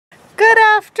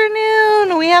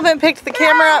afternoon. We haven't picked the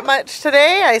camera up much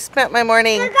today. I spent my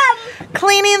morning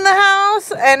cleaning the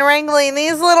house and wrangling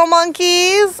these little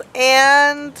monkeys,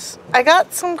 and I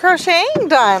got some crocheting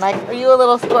done. Are you a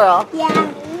little squirrel? Yeah.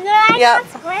 Yep.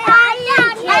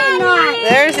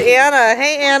 There's Anna.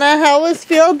 Hey Anna, how was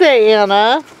field day,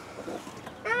 Anna? Oh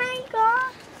my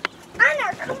god.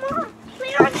 Anna, come on.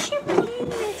 We are shipping.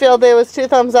 Field day was 2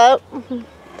 thumbs up.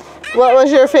 What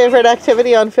was your favorite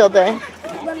activity on field day?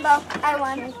 Limbo. I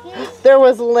won. There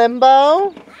was limbo.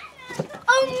 Oh,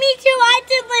 me too. I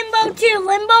did limbo too.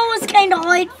 Limbo was kind of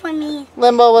hard for me.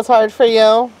 Limbo was hard for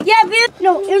you? Yeah, but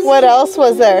no. It was what else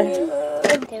was there?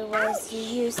 There was, you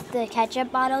use the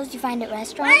ketchup bottles you find at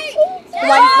restaurants. The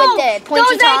ones with the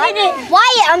pointy top.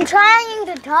 Wyatt, I'm trying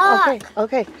to talk.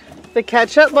 Okay. The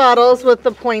ketchup bottles with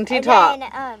the pointy top. And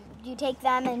then you take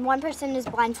them and one person is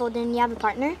blindfolded and you have a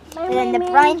partner. And then the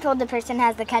blindfolded person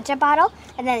has the ketchup bottle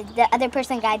and then the other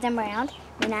person guides them around.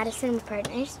 And Addison with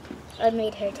partners. I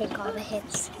made her take all the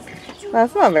hits.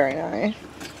 That's not very nice.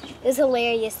 It was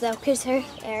hilarious though because her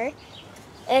hair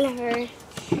and her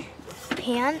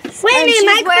pants. Wait a minute,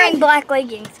 she's wearing black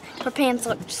leggings. Her pants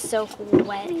looked so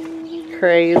wet.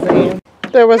 Crazy.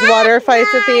 There was water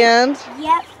fights at the end?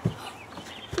 Yep.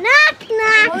 Knock,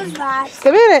 knock. What was that? Just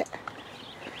a minute.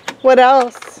 What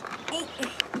else?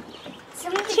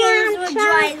 Some of the games were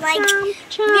dry. Like,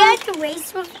 we had to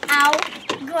race without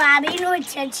grabbing or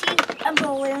touching a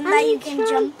balloon that you can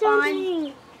jump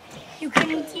on. You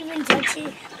couldn't even touch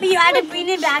it, but you had to bring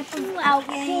it back without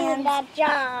your hands.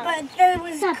 But there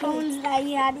was cones that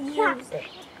you had to use.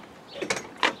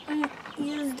 And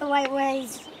use the right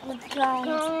ways with the cones.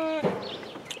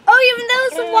 Oh, even there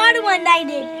was the water one that I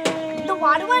did. The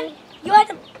water one, you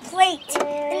had a plate,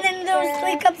 and then there was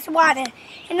 3 cups of water,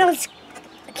 and it was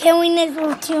carrying it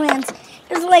with 2 hands.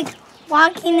 It was like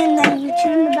walking, and then you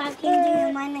turn the back into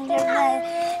your mind and give it.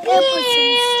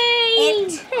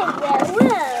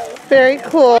 Very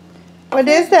cool. What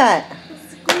is that?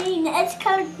 It's green. It's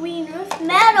called green with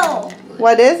metal.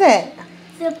 What is it?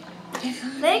 It's a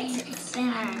fidget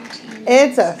spinner.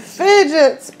 It's a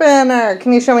fidget spinner.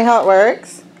 Can you show me how it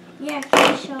works? Yeah,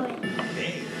 can you show it?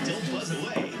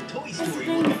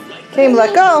 Okay,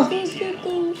 let go.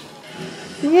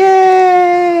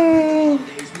 Yay!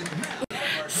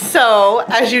 So,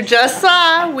 as you just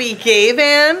saw, we gave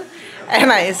in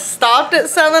and I stopped at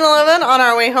 7-Eleven on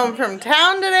our way home from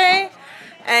town today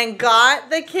and got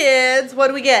the kids, what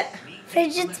do we get?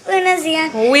 Fidget spinners,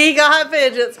 yeah. We got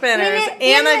fidget spinners.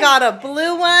 Anna got a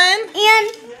blue one.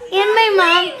 And my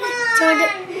mom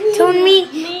told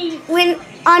me when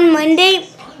on Monday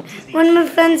one of my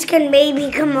friends can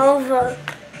maybe come over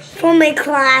for my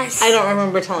class. I don't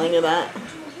remember telling you that.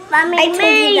 Mommy, I told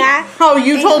you that. Oh,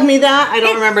 you told me that? I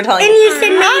don't remember telling you. And you said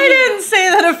maybe. I didn't say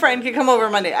that a friend could come over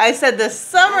Monday. I said this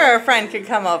summer a friend could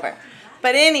come over.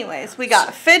 But anyways, we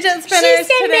got fidget spinners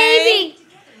today. Maybe.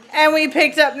 And we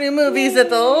picked up new movies at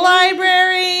the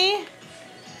library.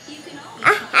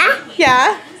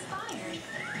 Yeah.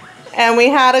 And we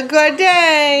had a good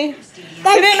day.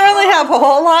 We didn't really have a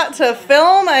whole lot to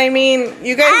film. I mean,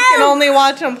 you guys can only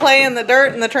watch them play in the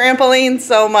dirt and the trampoline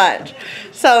so much.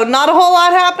 So not a whole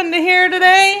lot happened to here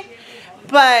today.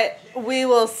 But we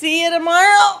will see you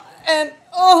tomorrow. And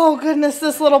oh goodness,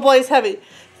 this little boy's heavy.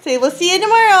 Say, we'll see you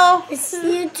tomorrow.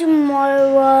 See you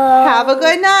tomorrow. Have a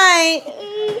good night.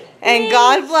 And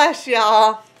God bless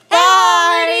y'all.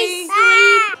 Bye.